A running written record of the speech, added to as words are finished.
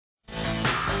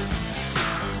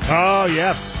Oh,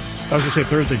 yeah. I was going to say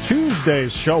Thursday.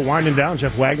 Tuesday's show winding down.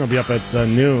 Jeff Wagner will be up at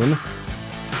noon.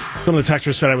 Some of the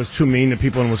texters said I was too mean to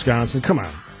people in Wisconsin. Come on.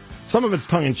 Some of it's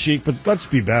tongue-in-cheek, but let's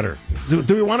be better.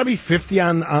 Do we want to be 50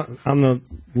 on the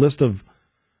list of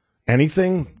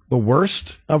anything? The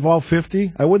worst of all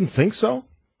 50? I wouldn't think so.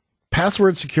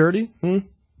 Password security?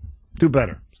 Do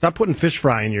better. Stop putting fish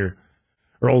fry in your,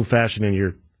 or old-fashioned in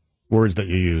your words that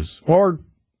you use. Or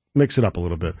mix it up a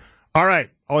little bit. All right.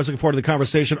 Always looking forward to the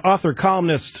conversation. Author,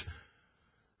 columnist,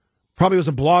 probably was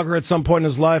a blogger at some point in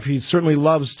his life. He certainly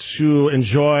loves to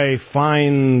enjoy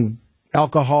fine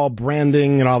alcohol,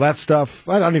 branding, and all that stuff.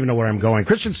 I don't even know where I'm going.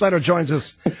 Christian Schneider joins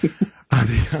us on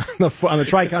the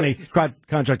Tri-County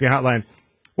Contracting Hotline.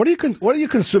 What are you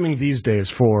consuming these days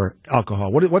for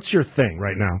alcohol? What's your thing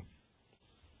right now?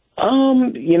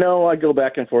 I go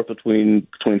back and forth between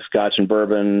Scotch and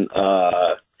bourbon.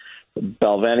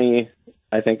 Balvenie,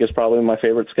 I think, is probably my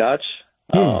favorite Scotch.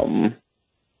 And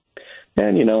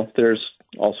there's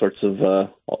all sorts of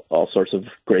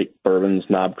great bourbons,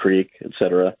 Knob Creek,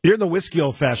 etc. You're the whiskey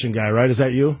old-fashioned guy, right? Is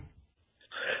that you?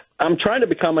 I'm trying to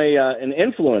become an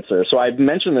influencer, so I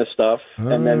mention this stuff,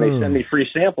 and then they send me free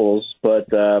samples. But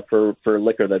for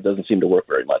liquor, that doesn't seem to work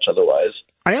very much. Otherwise,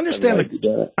 I understand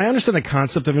the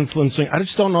concept of influencing. I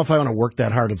just don't know if I want to work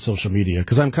that hard at social media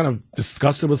because I'm kind of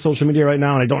disgusted with social media right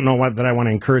now, and I don't know that I want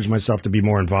to encourage myself to be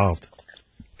more involved.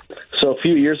 So a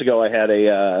few years ago, I had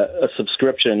a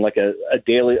subscription, like a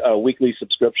weekly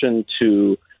subscription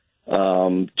to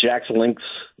Jack's Link's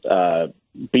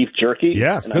beef jerky.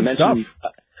 Yeah, good stuff.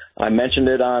 I mentioned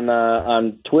it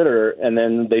on Twitter, and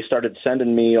then they started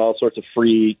sending me all sorts of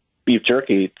free beef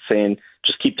jerky, saying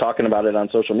just keep talking about it on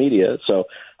social media. So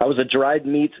I was a dried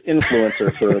meat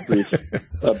influencer for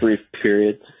a brief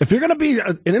period. If you're going to be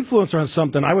an influencer on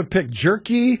something, I would pick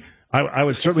jerky. I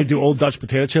would certainly do Old Dutch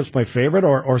potato chips, my favorite,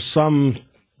 or some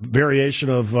variation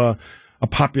of a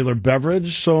popular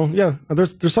beverage. So, yeah,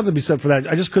 there's something to be said for that.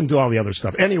 I just couldn't do all the other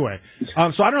stuff. Anyway,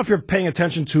 so I don't know if you're paying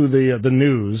attention to the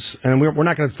news, and we're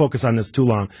not going to focus on this too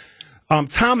long.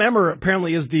 Tom Emmer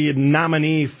apparently is the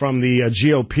nominee from the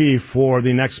GOP for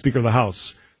the next Speaker of the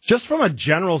House. Just from a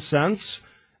general sense,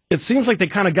 it seems like they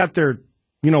kind of got their,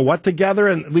 together,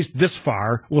 and at least this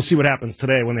far. We'll see what happens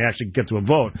today when they actually get to a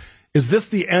vote. Is this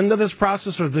the end of this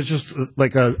process, or is this just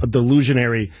like a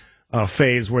delusionary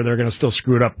phase where they're going to still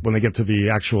screw it up when they get to the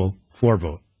actual floor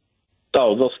vote?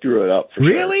 Oh, they'll screw it up. For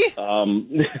really? Sure.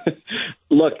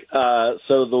 Look,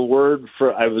 so the word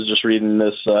for, I was just reading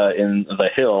this in The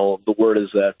Hill, the word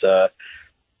is that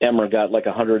Emmer got like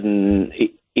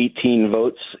 118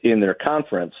 votes in their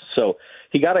conference. So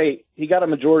he got a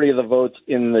majority of the votes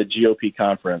in the GOP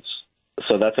conference.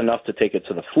 So that's enough to take it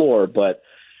to the floor, but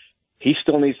he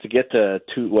still needs to get to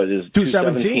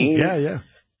 217. Yeah.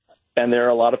 And there are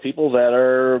a lot of people that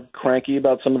are cranky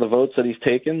about some of the votes that he's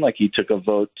taken. Like he took a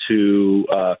vote to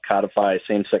codify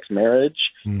same-sex marriage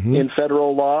in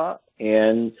federal law.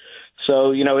 And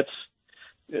so,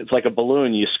 it's like a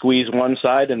balloon. You squeeze one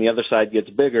side and the other side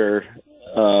gets bigger.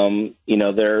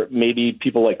 There may be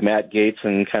people like Matt Gaetz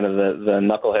and kind of the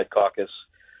knucklehead caucus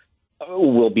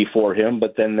will be for him,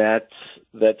 but then that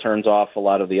turns off a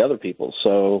lot of the other people.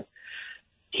 So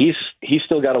he's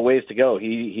still got a ways to go.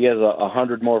 He has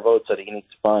 100 more votes that he needs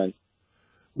to find.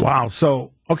 Wow.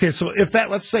 So if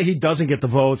let's say he doesn't get the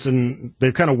votes, and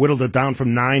they've kind of whittled it down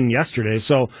from 9 yesterday.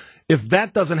 So if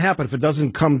that doesn't happen, if it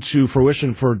doesn't come to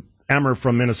fruition for Emmer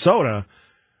from Minnesota,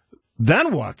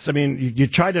 then what? I mean, you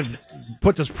try to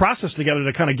put this process together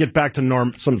to kind of get back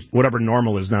to whatever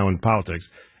normal is now in politics,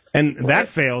 and that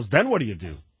fails. Then what do you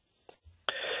do?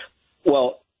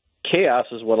 Well, chaos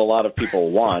is what a lot of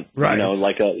people want, right?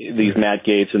 These Matt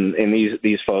Gaetz and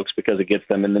these folks, because it gets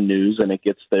them in the news and it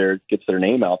gets their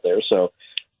name out there. So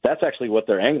that's actually what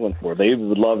they're angling for. They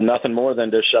would love nothing more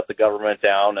than to shut the government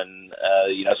down and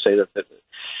say that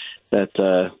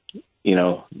they're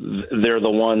the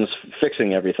ones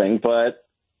fixing everything. But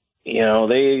we've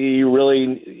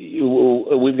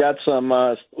got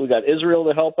Israel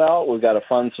to help out. We've got to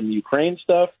fund some Ukraine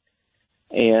stuff.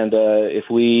 And if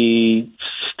we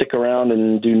stick around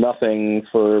and do nothing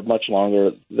for much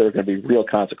longer, there are going to be real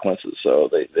consequences. So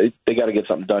they got to get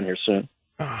something done here soon.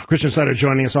 Christian Schneider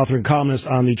joining us, author and columnist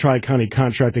on the Tri-County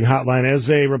Contracting Hotline. As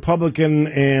a Republican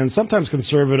and sometimes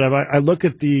conservative, I look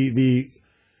at the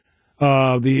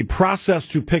process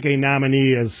to pick a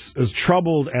nominee as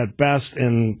troubled at best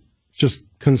and just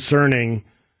concerning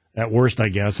at worst, I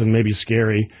guess, and maybe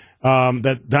scary.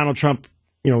 That Donald Trump,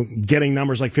 getting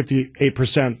numbers like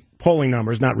 58% polling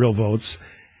numbers, not real votes.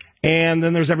 And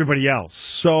then there's everybody else.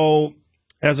 So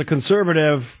as a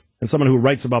conservative and someone who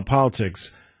writes about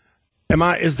politics,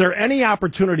 Is there any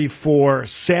opportunity for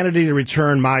sanity to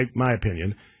return, my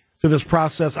opinion, to this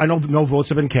process? I know no votes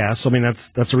have been cast, so I mean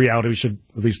that's a reality we should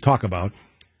at least talk about.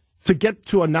 To get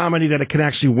to a nominee that it can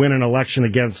actually win an election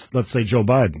against, let's say, Joe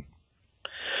Biden.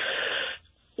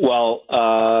 Well,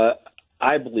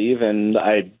 I believe, and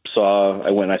I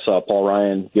saw Paul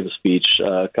Ryan give a speech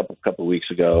a couple weeks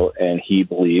ago, and he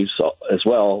believes as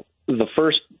well. The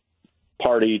first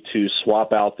party to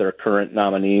swap out their current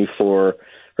nominee or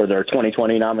their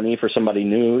 2020 nominee for somebody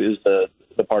new is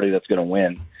the party that's going to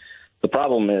win. The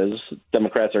problem is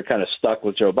Democrats are kind of stuck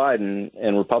with Joe Biden,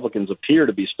 and Republicans appear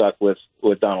to be stuck with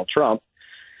Donald Trump.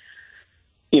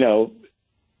 You know,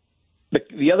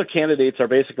 the other candidates are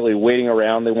basically waiting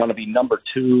around. They want to be number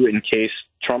two in case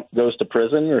Trump goes to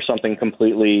prison or something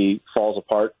completely falls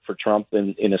apart for Trump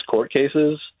in his court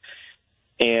cases.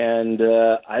 And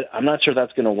I'm not sure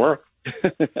that's going to work.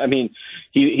 I mean,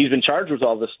 he's been charged with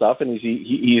all this stuff, and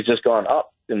he's just gone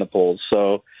up in the polls.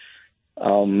 So,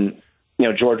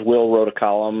 George Will wrote a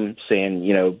column saying,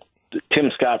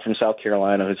 Tim Scott from South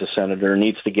Carolina, who's a senator,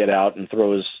 needs to get out and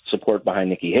throw his support behind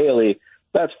Nikki Haley.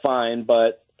 That's fine,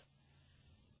 but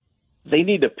they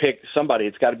need to pick somebody.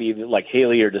 It's got to be like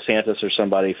Haley or DeSantis or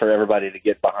somebody for everybody to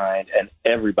get behind and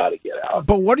everybody get out.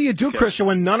 But what do you do, Christian,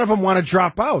 when none of them want to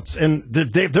drop out? And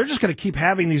they're just going to keep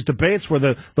having these debates where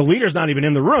the leader's not even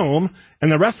in the room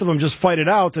and the rest of them just fight it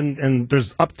out, and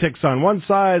there's upticks on one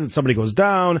side and somebody goes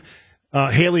down.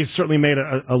 Haley's certainly made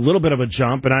a little bit of a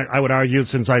jump, and I would argue,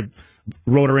 since I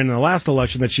wrote her in the last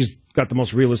election, that she's got the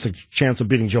most realistic chance of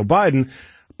beating Joe Biden.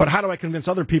 But how do I convince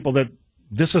other people that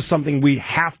this is something we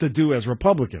have to do as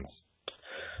Republicans?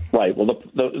 Right. Well,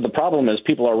 the problem is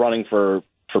people are running for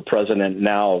president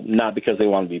now, not because they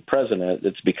want to be president.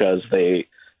 It's because they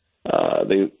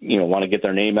want to get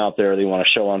their name out there. They want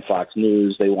to show on Fox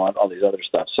News. They want all these other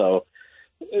stuff. So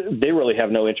they really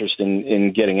have no interest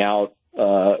in getting out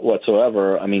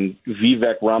whatsoever. I mean,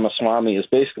 Vivek Ramaswamy is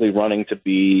basically running to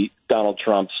be Donald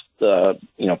Trump's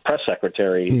press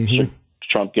secretary. Mm-hmm. Should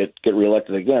Trump get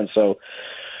reelected again? So.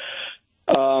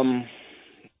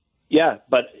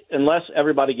 But unless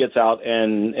everybody gets out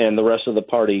and the rest of the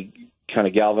party kind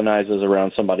of galvanizes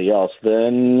around somebody else,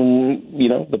 then,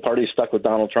 the party's stuck with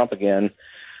Donald Trump again.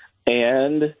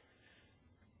 And,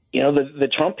 the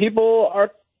Trump people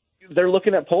they're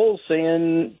looking at polls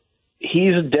saying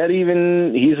he's in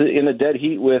a dead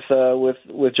heat with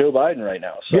Joe Biden right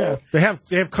now. So. Yeah,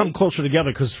 they have come closer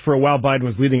together because for a while Biden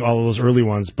was leading all of those early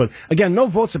ones. But again, no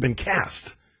votes have been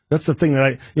cast. That's the thing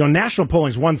that national polling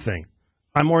is one thing.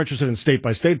 I'm more interested in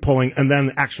state-by-state polling and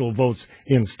then actual votes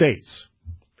in states.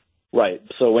 Right.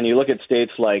 So when you look at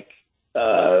states like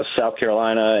South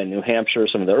Carolina and New Hampshire,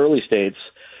 some of the early states,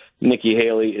 Nikki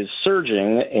Haley is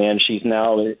surging, and she's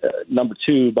now number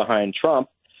two behind Trump.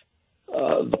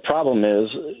 The problem is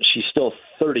she's still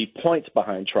 30 points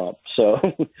behind Trump. So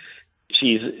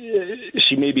she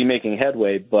may be making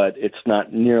headway, but it's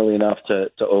not nearly enough to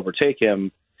overtake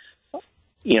him.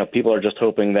 People are just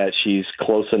hoping that she's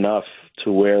close enough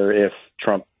to where if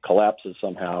Trump collapses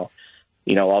somehow,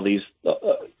 all these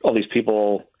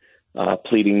people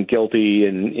pleading guilty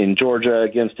in Georgia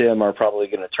against him are probably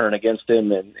going to turn against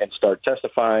him and start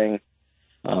testifying.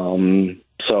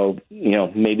 So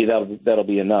maybe that'll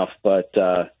be enough, but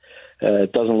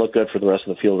it doesn't look good for the rest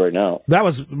of the field right now. That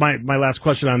was my last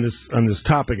question on this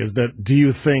topic, is that do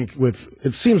you think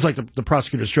it seems like the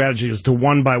prosecutor's strategy is to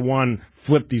one by one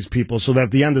flip these people so that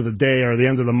at the end of the day or the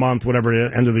end of the month, whatever,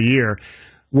 end of the year,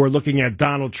 we're looking at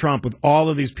Donald Trump with all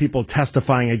of these people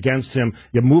testifying against him.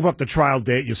 You move up the trial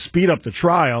date, you speed up the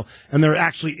trial, and there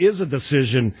actually is a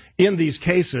decision in these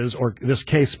cases, or this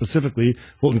case specifically,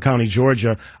 Fulton County,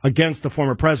 Georgia, against the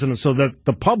former president, so that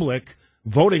the public,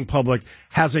 voting public,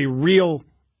 has a real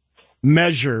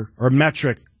measure or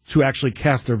metric to actually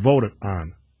cast their vote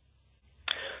on.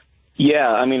 Yeah,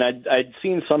 I mean, I'd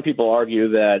seen some people argue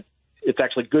that it's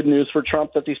actually good news for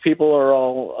Trump that these people are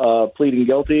all pleading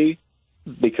guilty,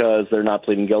 because they're not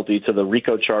pleading guilty to the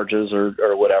RICO charges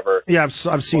or whatever. Yeah,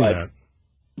 I've seen that.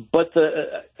 But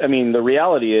the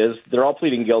reality is they're all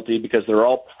pleading guilty because they're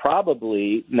all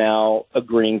probably now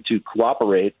agreeing to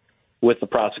cooperate with the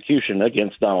prosecution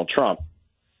against Donald Trump.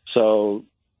 So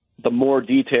the more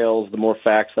details, the more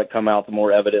facts that come out, the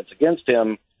more evidence against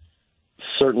him,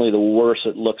 certainly the worse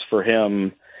it looks for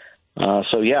him.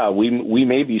 We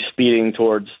may be speeding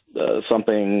towards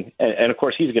something, and of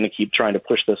course he's going to keep trying to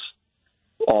push this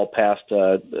all past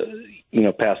the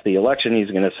election. He's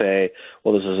going to say,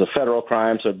 well, this is a federal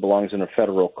crime, so it belongs in a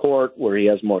federal court where he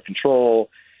has more control.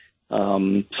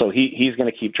 So he's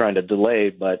going to keep trying to delay,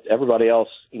 but everybody else,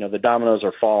 the dominoes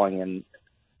are falling, and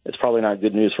it's probably not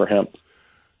good news for him.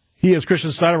 He is Christian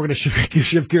Schneider. We're going to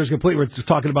shift gears completely. We're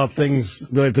talking about things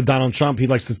related to Donald Trump. He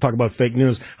likes to talk about fake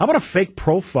news. How about a fake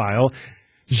profile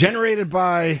generated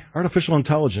by artificial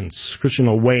intelligence? Christian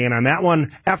will weigh in on that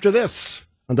one after this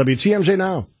on WTMJ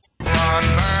Now.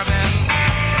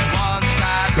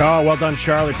 Oh, well done,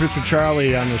 Charlie. Producer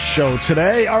Charlie on the show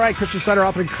today. All right, Christian Schneider,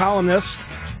 author and columnist,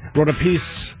 wrote a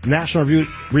piece,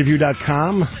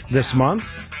 nationalreview.com this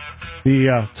month.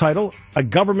 The title, A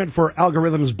Government for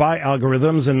Algorithms by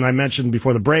Algorithms. And I mentioned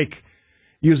before the break,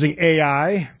 using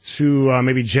AI to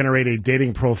maybe generate a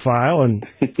dating profile. And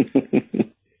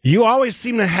you always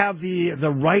seem to have the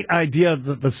right idea,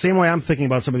 the same way I'm thinking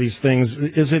about some of these things.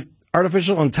 Is it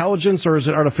artificial intelligence or is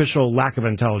it artificial lack of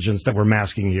intelligence that we're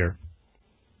masking here?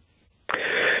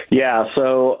 Yeah,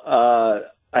 so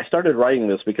I started writing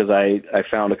this because I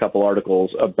found a couple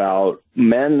articles about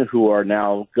men who are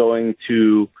now going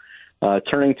to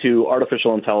turning to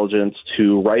artificial intelligence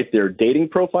to write their dating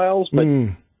profiles,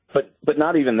 but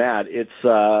not even that. It's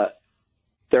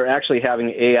they're actually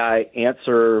having AI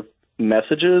answer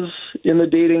messages in the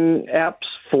dating apps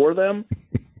for them.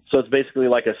 So it's basically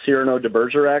like a Cyrano de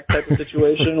Bergerac type of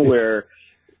situation where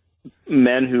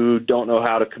men who don't know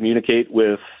how to communicate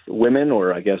with women,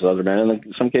 or I guess other men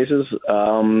in some cases,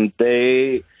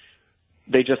 they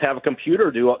just have a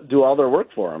computer do all their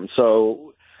work for them. So,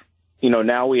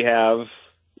 now we have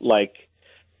like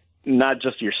not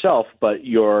just yourself, but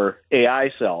your AI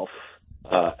self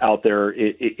out there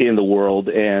in the world,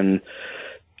 and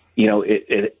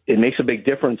it makes a big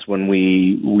difference when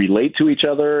we relate to each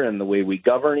other and the way we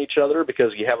govern each other,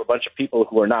 because you have a bunch of people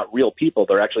who are not real people.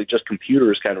 They're actually just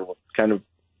computers kind of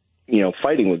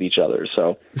fighting with each other.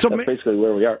 So that's basically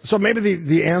where we are. So maybe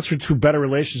the answer to better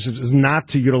relationships is not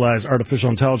to utilize artificial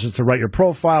intelligence to write your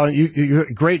profile. And you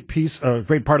great piece, a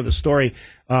great part of the story.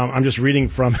 I'm just reading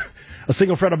from a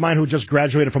single friend of mine who just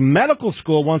graduated from medical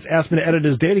school once asked me to edit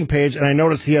his dating page, and I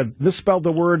noticed he had misspelled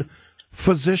the word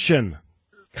physician.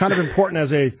 Kind of important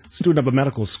as a student of a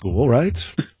medical school,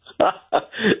 right?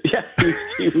 Yeah,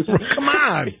 he was, come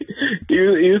on. He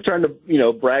was trying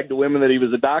to, brag to women that he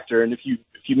was a doctor, and if you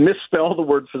misspell the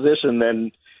word physician,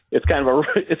 then it's kind of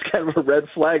a red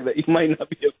flag that you might not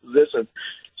be a physician.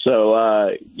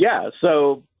 So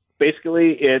so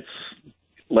basically, it's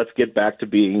let's get back to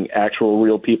being actual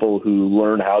real people who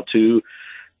learn how to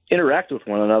interact with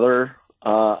one another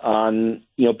on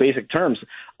basic terms.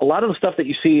 A lot of the stuff that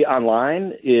you see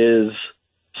online is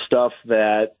stuff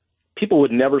that people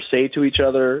would never say to each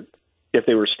other if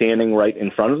they were standing right in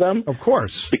front of them. Of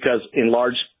course. Because in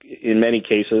many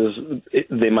cases,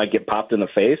 they might get popped in the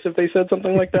face if they said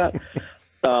something like that.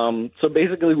 So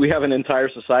basically, we have an entire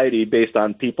society based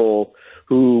on people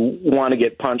who want to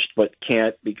get punched but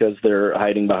can't because they're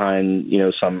hiding behind,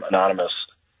 some anonymous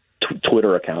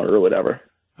Twitter account or whatever.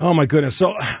 Oh, my goodness.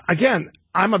 So, again,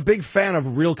 I'm a big fan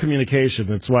of real communication.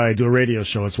 That's why I do a radio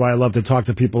show. It's why I love to talk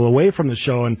to people away from the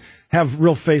show and have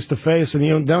real face-to-face.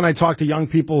 And, then I talk to young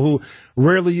people who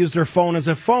rarely use their phone as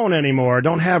a phone anymore,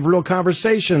 don't have real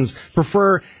conversations,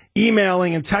 prefer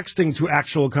emailing and texting to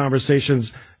actual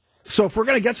conversations. So if we're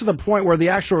going to get to the point where the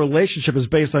actual relationship is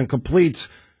based on complete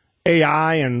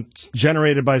AI and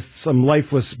generated by some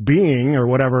lifeless being or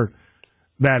whatever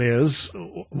that is,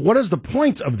 what is the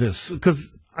point of this?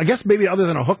 Because I guess maybe other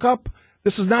than a hookup,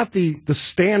 this is not the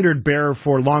standard bearer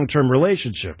for long-term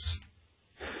relationships.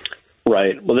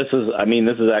 Right. Well, this is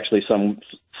actually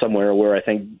somewhere where I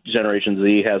think Generation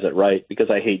Z has it right, because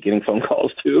I hate getting phone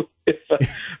calls too. If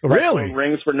really? My phone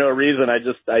rings for no reason, I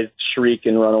shriek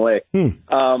and run away.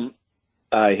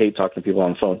 I hate talking to people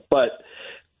on the phone, but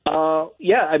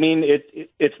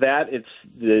it's that. It's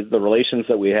the relations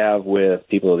that we have with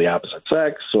people of the opposite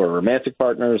sex or romantic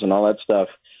partners and all that stuff.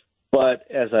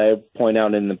 But as I point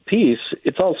out in the piece,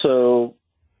 it's also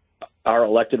our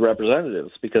elected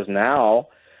representatives, because now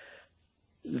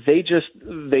they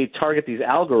target these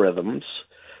algorithms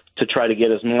to try to get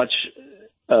as much,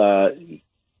 as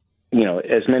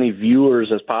many viewers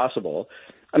as possible.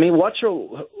 I mean, watch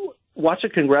a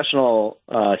congressional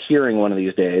hearing one of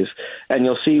these days, and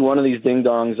you'll see one of these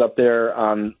ding-dongs up there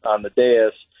on the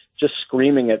dais just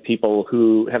screaming at people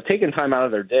who have taken time out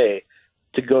of their day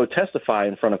to go testify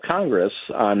in front of Congress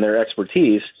on their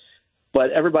expertise,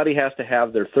 but everybody has to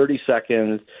have their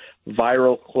 30-second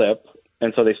viral clip,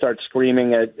 and so they start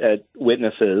screaming at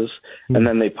witnesses, and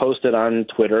then they post it on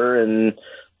Twitter and,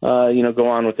 go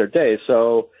on with their day.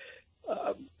 So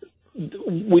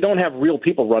we don't have real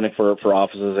people running for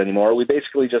offices anymore. We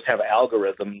basically just have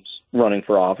algorithms running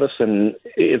for office, and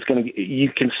you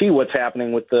can see what's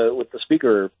happening with the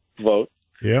speaker vote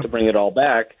to bring it all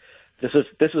back.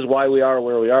 This is why we are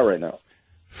where we are right now.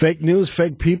 Fake news,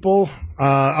 fake people.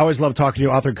 I always love talking to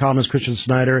you. Author and columnist Christian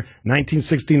Schneider,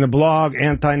 1916 The Blog,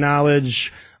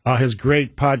 Anti-Knowledge, his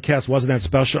great podcast, Wasn't That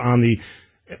Special, on the...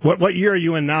 What year are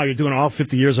you in now? You're doing all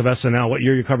 50 years of SNL. What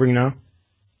year are you covering now?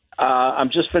 I'm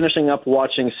just finishing up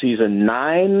watching season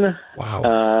 9.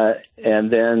 Wow.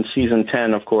 And then season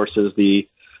 10, of course, is the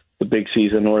big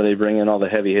season where they bring in all the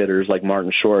heavy hitters like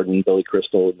Martin Short and Billy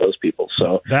Crystal and those people.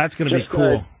 So that's going to be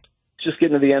cool. Just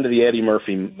getting to the end of the Eddie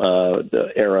Murphy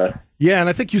era. Yeah, and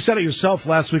I think you said it yourself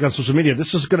last week on social media.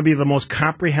 This is going to be the most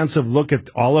comprehensive look at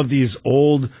all of these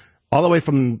old, all the way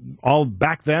from way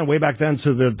back then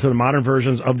to the modern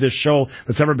versions of this show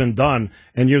that's ever been done.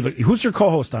 And who's your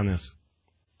co-host on this?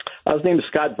 His name is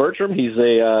Scott Bertram. He's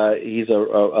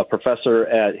a professor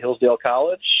at Hillsdale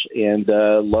College and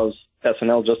loves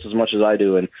SNL just as much as I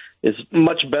do, and is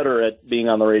much better at being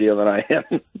on the radio than I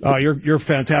am. Oh, you're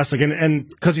fantastic, and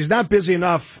because he's not busy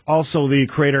enough, also the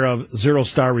creator of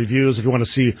 0-Star Reviews. If you want to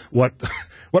see what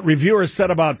reviewers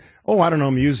said about, I don't know,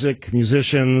 music,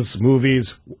 musicians,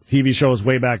 movies, TV shows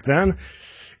way back then.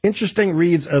 Interesting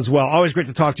reads as well. Always great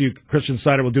to talk to you, Christian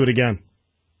Schneider. We'll do it again.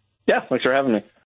 Yeah, thanks for having me.